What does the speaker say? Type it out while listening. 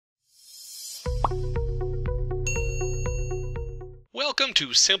Welcome to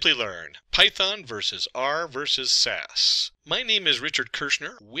Simplilearn, Python versus R versus SAS. My name is Richard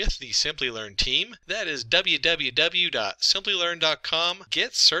Kirschner with the Simplilearn team. That is www.simplilearn.com.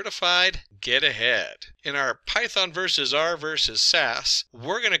 Get certified, get ahead. In our Python versus R versus SAS,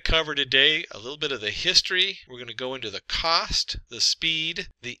 we're going to cover today a little bit of the history. We're going to go into the cost, the speed,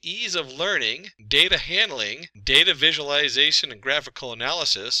 the ease of learning, data handling, data visualization and graphical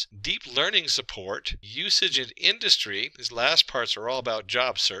analysis, deep learning support, usage in industry. These last parts are all about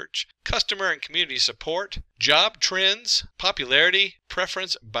job search, customer and community support, job trends, popularity,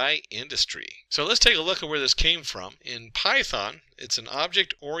 preference by industry. So let's take a look at where this came from. In Python, it's an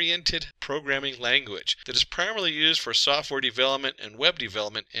object-oriented programming language that is primarily used for software development and web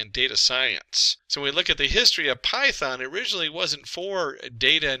development and data science. So when we look at the history of Python, it originally wasn't for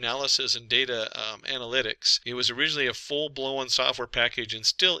data analysis and data analytics. It was originally a full-blown software package and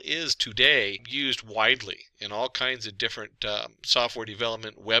still is today used widely in all kinds of different software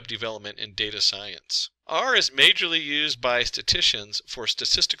development, web development, and data science. R is majorly used by statisticians for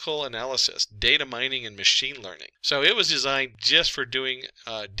statistical analysis, data mining, and machine learning. So it was designed just for doing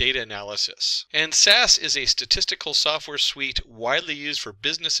data analysis. And SAS is a statistical software suite widely used for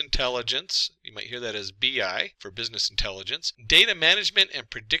business intelligence. You might hear that as BI for business intelligence, data management, and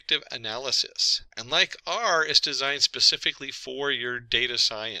predictive analysis. And like R, it's designed specifically for your data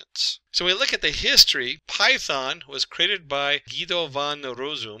science. So when we look at the history, Python was created by Guido van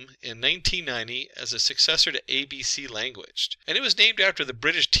Rossum in 1990 as a successor to ABC language. And it was named after the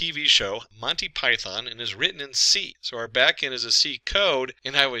British TV show Monty Python and is written in C. So our backend is a C code,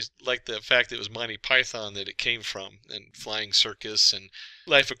 and I always like the fact that it was Monty Python that it came from, and Flying Circus and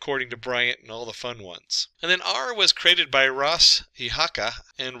Life According to Bryant and all the fun ones. And then R was created by Ross Ihaka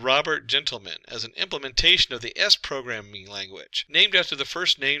and Robert Gentleman as an implementation of the S programming language, named after the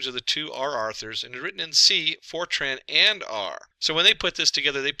first names of the two R authors, and is written in C, Fortran, and R. So when they put this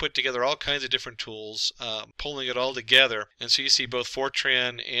together, they put together all kinds of different tools, pulling it all together. And so you see both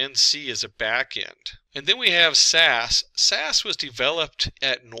Fortran and C as a back end. And then we have SAS. SAS was developed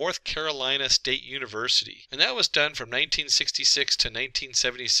at North Carolina State University, and that was done from 1966 to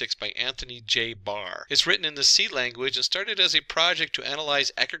 1976 by Anthony J. Barr. It's written in the C language and started as a project to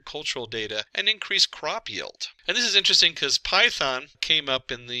analyze agricultural data and increase crop yield. And this is interesting because Python came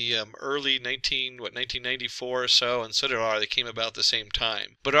up in the early 1994 or so, and so did R. They came about at the same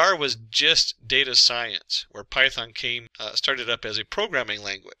time. But R was just data science, where Python started up as a programming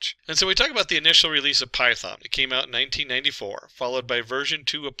language. And so we talk about the initial release of Python. It came out in 1994, followed by version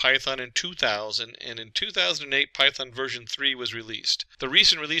 2 of Python in 2000, and in 2008 Python version 3 was released. The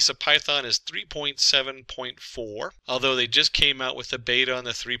recent release of Python is 3.7.4, although they just came out with the beta on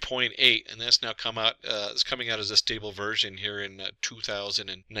the 3.8, and that's now is coming out as a stable version here in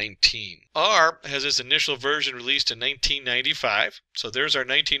 2019. R has its initial version released in 1995, so there's our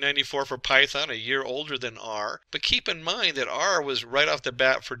 1994 for Python, a year older than R, but keep in mind that R was right off the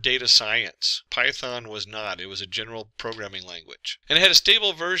bat for data science. Python was not. It was a general programming language. And it had a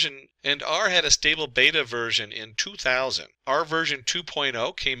stable version, and R had a stable beta version in 2000. R version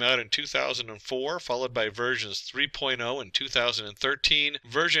 2.0 came out in 2004, followed by versions 3.0 in 2013.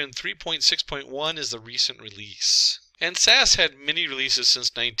 Version 3.6.1 is the recent release. And SAS had many releases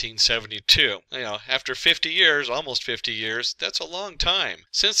since 1972. After 50 years, almost 50 years, that's a long time.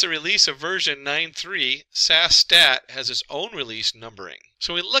 Since the release of version 9.3, SAS Stat has its own release numbering.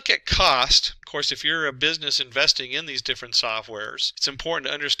 So we look at cost. Of course, if you're a business investing in these different softwares, it's important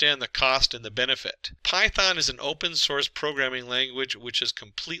to understand the cost and the benefit. Python is an open source programming language which is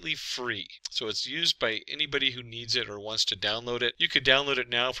completely free. So it's used by anybody who needs it or wants to download it. You could download it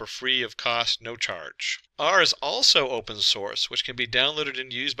now for free of cost, no charge. R is also open source, which can be downloaded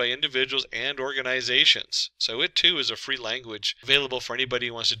and used by individuals and organizations. So it too is a free language available for anybody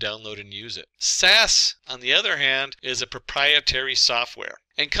who wants to download and use it. SAS, on the other hand, is a proprietary software,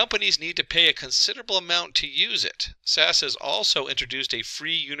 and companies need to pay a considerable amount to use it. SAS has also introduced a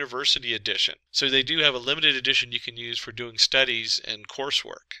free university edition. So they do have a limited edition you can use for doing studies and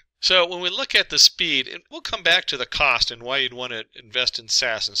coursework. So when we look at the speed, and we'll come back to the cost and why you'd want to invest in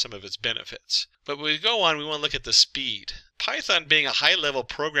SAS and some of its benefits. But when we go on, we want to look at the speed. Python, being a high-level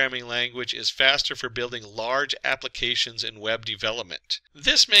programming language, is faster for building large applications in web development.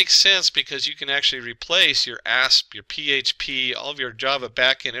 This makes sense because you can actually replace your ASP, your PHP, all of your Java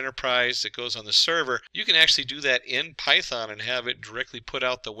backend enterprise that goes on the server. You can actually do that in Python and have it directly put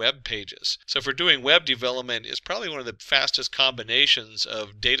out the web pages. So for doing web development, it's probably one of the fastest combinations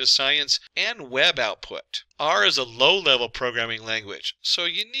of data science and web output. R is a low-level programming language, so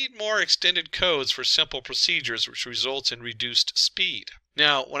you need more extended codes for simple procedures, which results in reduced speed.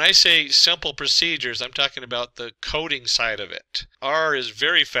 Now, when I say simple procedures, I'm talking about the coding side of it. R is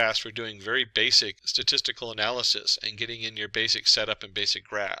very fast for doing very basic statistical analysis and getting in your basic setup and basic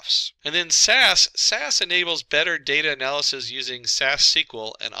graphs. And then SAS enables better data analysis using SAS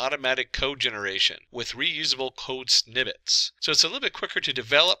SQL and automatic code generation with reusable code snippets. So it's a little bit quicker to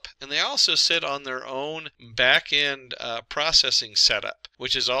develop, and they also sit on their own back-end processing setup,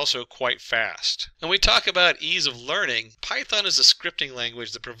 which is also quite fast. When we talk about ease of learning, Python is a scripting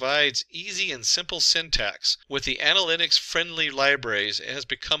language that provides easy and simple syntax. With the analytics-friendly libraries, it has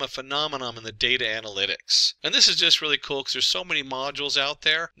become a phenomenon in the data analytics. And this is just really cool because there's so many modules out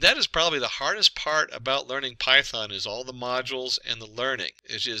there. That is probably the hardest part about learning Python, is all the modules and the learning.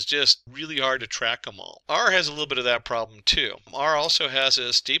 It is just really hard to track them all. R has a little bit of that problem too. R also has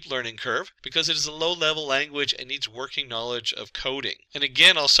a steep learning curve because it is a low-level language and needs working knowledge of coding. And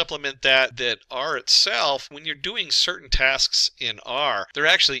again, I'll supplement that R itself, when you're doing certain tasks in R, they're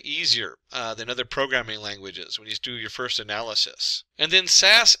actually easier than other programming languages when you do your first analysis. And then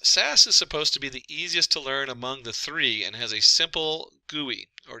SAS is supposed to be the easiest to learn among the three and has a simple GUI,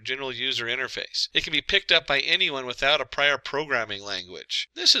 or general user interface. It can be picked up by anyone without a prior programming language.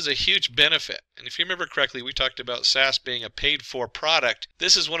 This is a huge benefit. And if you remember correctly, we talked about SAS being a paid-for product.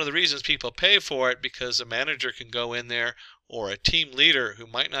 This is one of the reasons people pay for it, because a manager can go in there, or a team leader who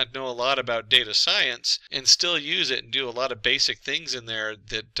might not know a lot about data science, and still use it and do a lot of basic things in there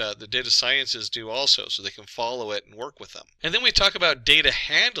that the data sciences do also, so they can follow it and work with them. And then we talk about data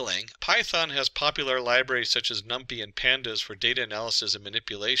handling. Python has popular libraries such as NumPy and Pandas for data analysis and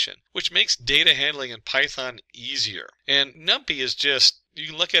manipulation, which makes data handling in Python easier. And NumPy is just, you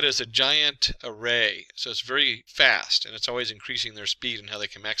can look at it as a giant array, so it's very fast, and it's always increasing their speed and how they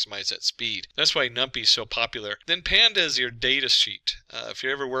can maximize that speed. That's why NumPy is so popular. Then Panda is your data sheet. If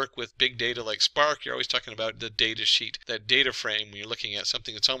you ever work with big data like Spark, you're always talking about the data sheet, that data frame when you're looking at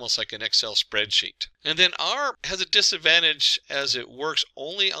something that's almost like an Excel spreadsheet. And then R has a disadvantage as it works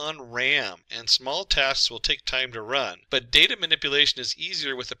only on RAM, and small tasks will take time to run. But data manipulation is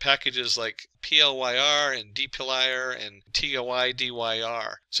easier with the packages like PLYR and dplyr and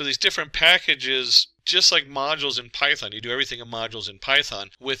TOI-DYR. So these different packages, just like modules in Python, you do everything in modules in Python.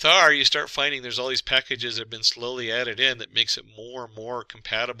 With R, you start finding there's all these packages that have been slowly added in that makes it more and more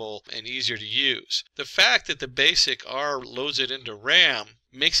compatible and easier to use. The fact that the basic R loads it into RAM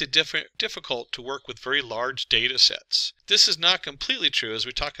makes it difficult to work with very large data sets. This is not completely true. As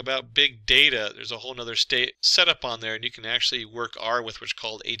we talk about big data, there's a whole other setup on there, and you can actually work R with what's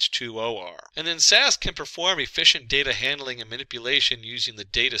called H2OR. And then SAS can perform efficient data handling and manipulation using the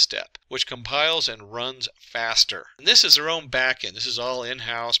data step, which compiles and runs faster. And this is their own backend. This is all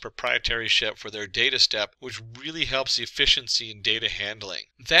in-house proprietary ship for their data step, which really helps the efficiency in data handling.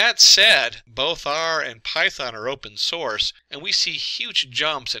 That said, both R and Python are open source, and we see huge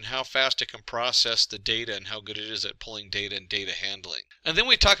jumps in how fast it can process the data and how good it is at pulling data and data handling. And then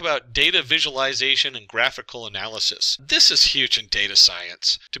we talk about data visualization and graphical analysis. This is huge in data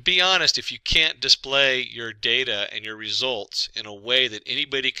science. To be honest, if you can't display your data and your results in a way that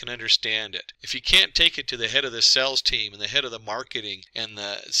anybody can understand it, if you can't take it to the head of the sales team and the head of the marketing and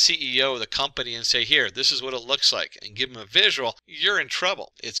the CEO of the company and say, here, this is what it looks like, and give them a visual, you're in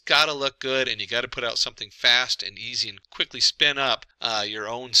trouble. It's got to look good, and you got to put out something fast and easy and quickly spin up your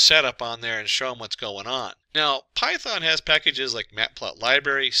own setup on there and show them what's going on. Now, Python has packages like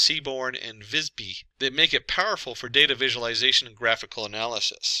Matplotlib, Seaborn, and Visby that make it powerful for data visualization and graphical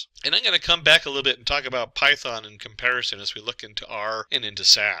analysis. And I'm going to come back a little bit and talk about Python in comparison as we look into R and into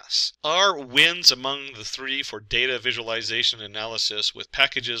SAS. R wins among the three for data visualization analysis with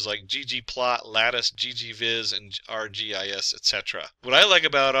packages like ggplot, lattice, ggvis, and rgis, etc. What I like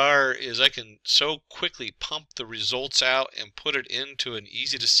about R is I can so quickly pump the results out and put it into an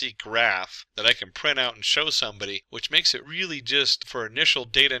easy-to-see graph that I can print out and show somebody, which makes it really just, for initial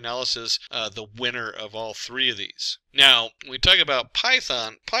data analysis, the winner of all three of these. Now, when we talk about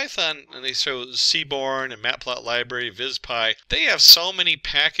Python, and they show Seaborn and Matplotlib, VisPy, they have so many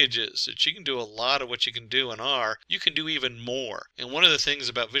packages that you can do a lot of what you can do in R. You can do even more. And one of the things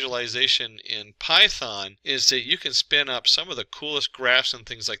about visualization in Python is that you can spin up some of the coolest graphs and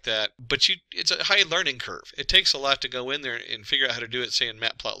things like that, but it's a high learning curve. It takes a lot to go in there and figure out how to do it, say, in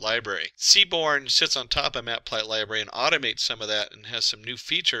Matplotlib. Seaborn sits on top of Matplotlib and automates some of that and has some new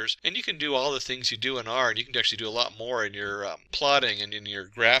features, and you can do all the things you do in R, and you can actually do a lot more in your plotting and in your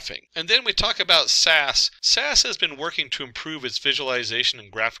graphing. And then we talk about SAS. SAS has been working to improve its visualization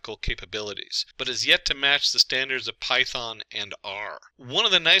and graphical capabilities, but has yet to match the standards of Python and R. One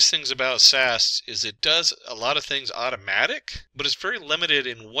of the nice things about SAS is it does a lot of things automatic, but it's very limited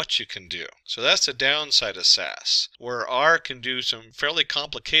in what you can do. So that's the downside of SAS, where R can do some fairly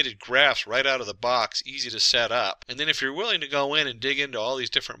complicated graphs right out of the box, easy to set up. And then if you're willing to go in and dig into all these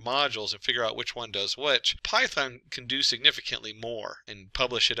different modules and figure out which one does which, Python can do significantly more and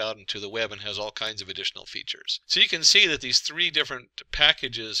publish it out into the web and has all kinds of additional features. So you can see that these three different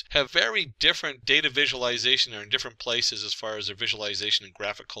packages have very different data visualization, are in different places as far as their visualization and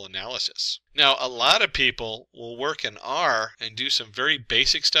graphical analysis. Now, a lot of people will work in R and do some very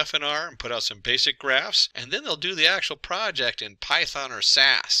basic stuff in R and put out some basic graphs, and then they'll do the actual project in Python or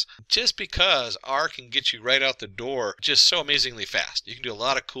SAS, just because R can get you right out the door just so amazingly fast. You can do a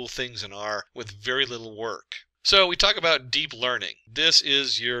lot of cool things in R with very little work. So we talk about deep learning. This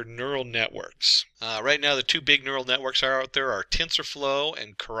is your neural networks. Right now the two big neural networks out there are TensorFlow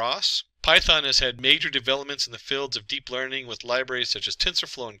and Keras. Python has had major developments in the fields of deep learning with libraries such as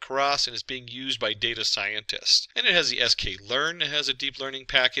TensorFlow and Keras, and is being used by data scientists. And it has the sklearn that has a deep learning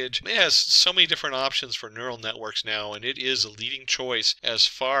package. It has so many different options for neural networks now, and it is a leading choice as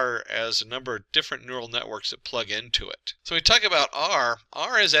far as a number of different neural networks that plug into it. So we talk about R.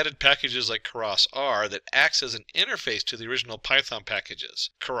 R has added packages like Keras R that acts as an interface to the original Python packages,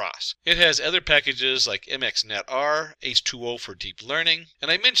 Keras. It has other packages like MXNetR, H2O for deep learning,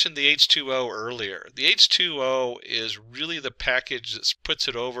 and I mentioned the H2O earlier. The H2O is really the package that puts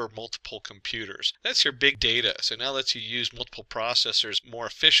it over multiple computers. That's your big data. So now lets you use multiple processors more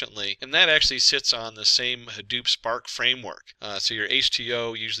efficiently, and that actually sits on the same Hadoop Spark framework. So your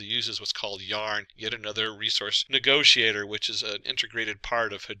H2O usually uses what's called Yarn, yet another resource negotiator, which is an integrated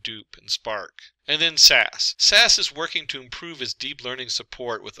part of Hadoop and Spark. And then SAS. SAS is working to improve its deep learning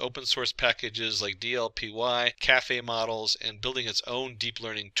support with open source packages like DLPY, cafe models, and building its own deep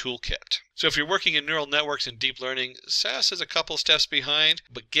learning toolkit. So if you're working in neural networks and deep learning, SAS is a couple steps behind,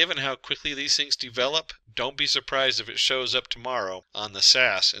 but given how quickly these things develop, don't be surprised if it shows up tomorrow on the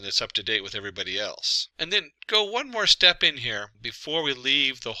SAS and it's up to date with everybody else. And then go one more step in here before we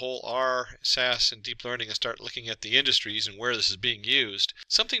leave the whole R, SAS, and deep learning and start looking at the industries and where this is being used.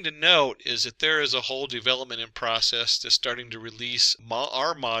 Something to note is that there is a whole development in process that's starting to release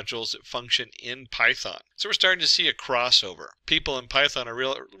R modules that function in Python. So we're starting to see a crossover. People in Python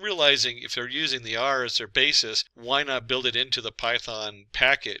are realizing if they're using the R as their basis, why not build it into the Python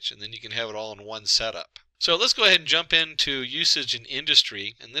package, and then you can have it all in one setup. So let's go ahead and jump into usage in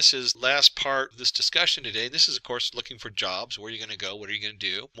industry, and this is last part of this discussion today. This is, of course, looking for jobs. Where are you going to go? What are you going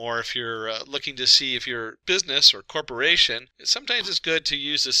to do? More if you're looking to see if your business or corporation, sometimes it's good to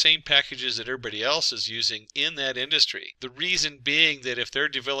use the same packages that everybody else is using in that industry. The reason being that if they're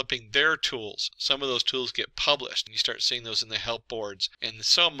developing their tools, some of those tools get published, and you start seeing those in the help boards, and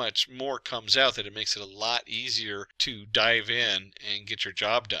so much more comes out that it makes it a lot easier to dive in and get your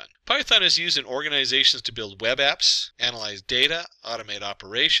job done. Python is used in organizations to build web apps, analyze data, automate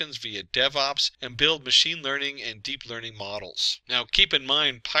operations via DevOps, and build machine learning and deep learning models. Now keep in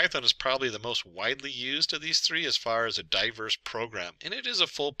mind, Python is probably the most widely used of these three as far as a diverse program, and it is a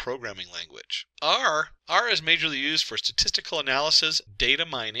full programming language. R is majorly used for statistical analysis, data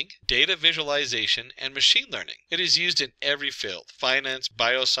mining, data visualization, and machine learning. It is used in every field: finance,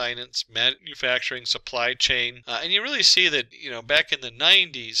 bioscience, manufacturing, supply chain, and you really see that, back in the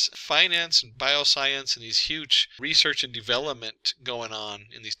 90s, finance and bioscience and these huge research and development going on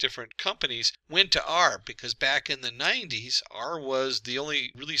in these different companies went to R, because back in the 90s, R was the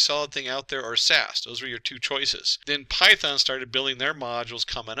only really solid thing out there, or SAS. Those were your two choices. Then Python started building their modules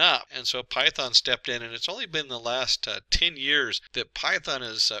coming up, and so Python stepped in, and it's only been the last 10 years that Python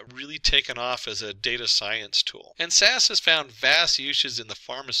has really taken off as a data science tool. And SAS has found vast uses in the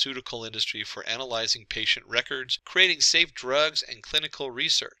pharmaceutical industry for analyzing patient records, creating safe drugs, and clinical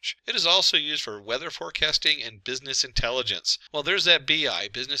research. It is also used for weather forecasting and business intelligence. Well, there's that BI,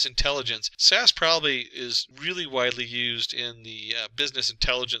 business intelligence. SAS probably is really widely used in the business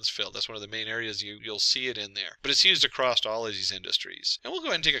intelligence field. That's one of the main areas you'll see it in there. But it's used across all of these industries. And we'll go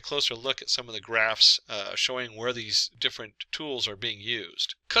ahead and take a closer look at some of the graphs showing where these different tools are being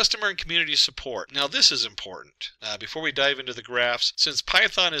used. Customer and community support. Now this is important. Before we dive into the graphs, since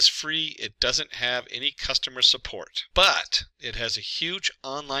Python is free, it doesn't have any customer support, but it has a huge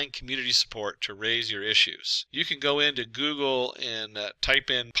online community support to raise your issues. You can go into Google and type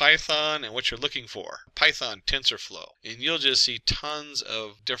in Python and what you're looking for, Python TensorFlow, and you'll just see tons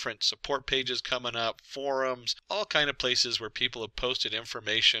of different support pages coming up, forums, all kind of places where people have posted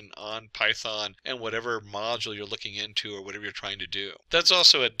information on Python and whatever module you're looking into or whatever you're trying to do. That's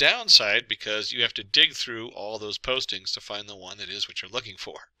also a downside because you have to dig through all those postings to find the one that is what you're looking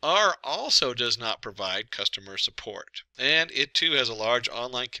for. R also does not provide customer support, and it too has a large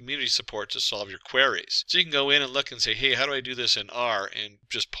online community support to solve your queries. So you can go in and look and say, hey, how do I do this in R, and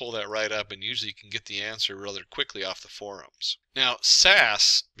just pull that right up, and usually you can get the answer rather quickly off the forums. Now,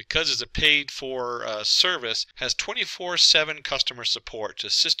 SAS, because it's a paid-for service, has 24/7 customer support to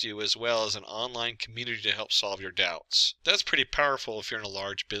assist you, as well as an online community to help solve your doubts. That's pretty powerful if you're in a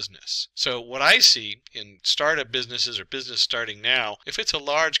large business. So what I see in startup businesses or business starting now, if it's a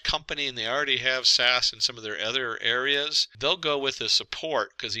large company and they already have SAS in some of their other areas, they'll go with the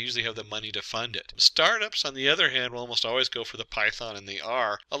support because they usually have the money to fund it. Startups, on the other hand, will almost always go for the Python and the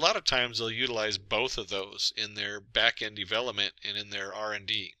R. A lot of times they'll utilize both of those in their back-end development and in their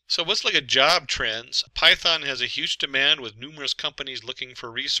R&D. So let's look at job trends. Python has a huge demand with numerous companies looking for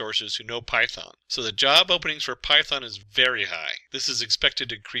resources who know Python. So the job openings for Python is very high. This is expected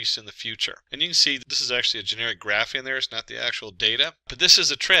to increase in the future. And you can see this is actually a generic graph in there. It's not the actual data. But this is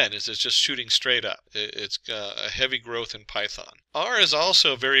a trend. It's just shooting straight up. It's a heavy growth in Python. R is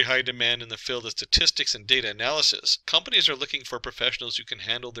also very high demand in the field of statistics and data analysis. Companies are looking for professionals who can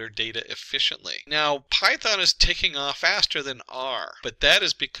handle their data efficiently. Now, Python is taking off faster than R, but that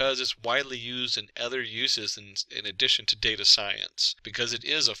is because it's widely used in other uses in addition to data science, because it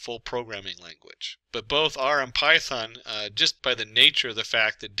is a full programming language. But both R and Python, just by the nature of the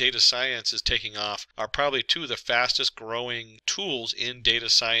fact that data science is taking off, are probably two of the fastest growing tools in data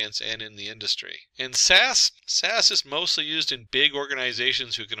science and in the industry. And SAS is mostly used in big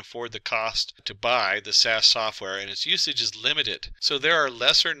organizations who can afford the cost to buy the SAS software, and its usage is limited. So there are a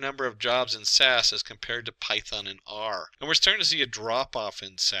lesser number of jobs in SAS as compared to Python and R. And we're starting to see a drop-off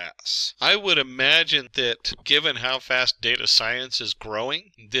in SAS. I would imagine that given how fast data science is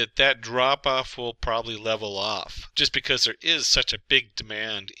growing, that drop-off will probably level off, just because there is such a big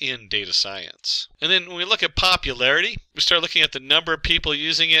demand in data science. And then when we look at popularity, we start looking at the number of people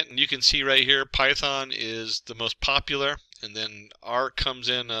using it, and you can see right here Python is the most popular. And then R comes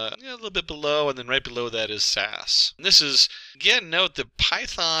in a little bit below, and then right below that is SAS. And this is, again, note that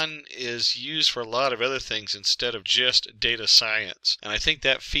Python is used for a lot of other things instead of just data science. And I think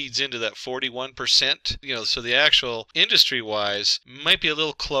that feeds into that 41%. So the actual industry-wise might be a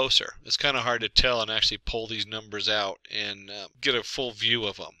little closer. It's kind of hard to tell and actually pull these numbers out and get a full view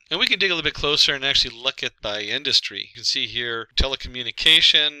of them. And we can dig a little bit closer and actually look at by industry. You can see here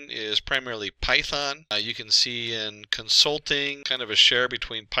telecommunication is primarily Python. You can see in consulting, kind of a share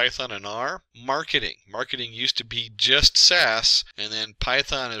between Python and R. Marketing used to be just SAS, and then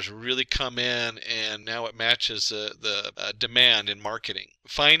Python has really come in, and now it matches the demand in marketing.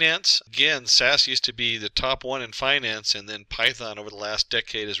 Finance, again, SAS used to be the top one in finance, and then Python over the last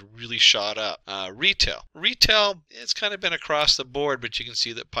decade has really shot up. Retail, it's kind of been across the board, but you can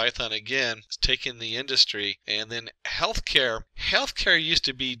see that Python again has taken the industry. And then healthcare used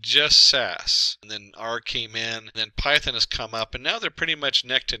to be just SAS, and then R came in, and then Python has come up, and now they're pretty much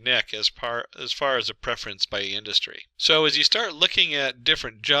neck to neck as far as a preference by industry. So as you start looking at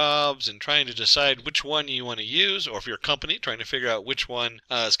different jobs and trying to decide which one you want to use, or if you're a company trying to figure out which one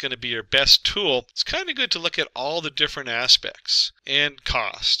is going to be your best tool, it's kind of good to look at all the different aspects and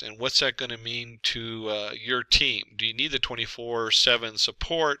cost, and what's that going to mean to your team. Do you need the 24/7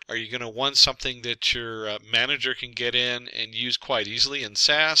 support? Are you going to want something that your manager can get in and use quite easily in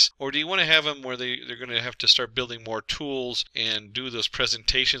SAS, or do you want to have them where they're going to have to start building more tools and do those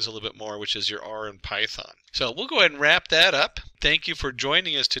presentations a little bit more, which is your R and Python? So we'll go ahead and wrap that up. Thank you for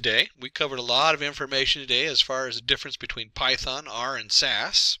joining us today. We covered a lot of information today as far as the difference between Python, R, and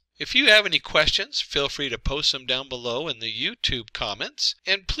SAS. If you have any questions, feel free to post them down below in the YouTube comments,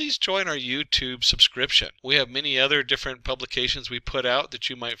 and please join our YouTube subscription. We have many other different publications we put out that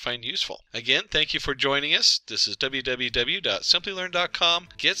you might find useful. Again, thank you for joining us. This is www.simplilearn.com.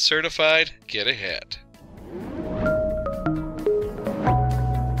 Get certified, get ahead.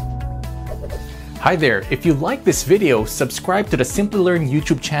 Hi there, if you like this video, subscribe to the Simplilearn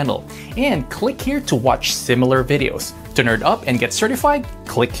YouTube channel and click here to watch similar videos. To nerd up and get certified,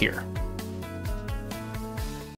 click here.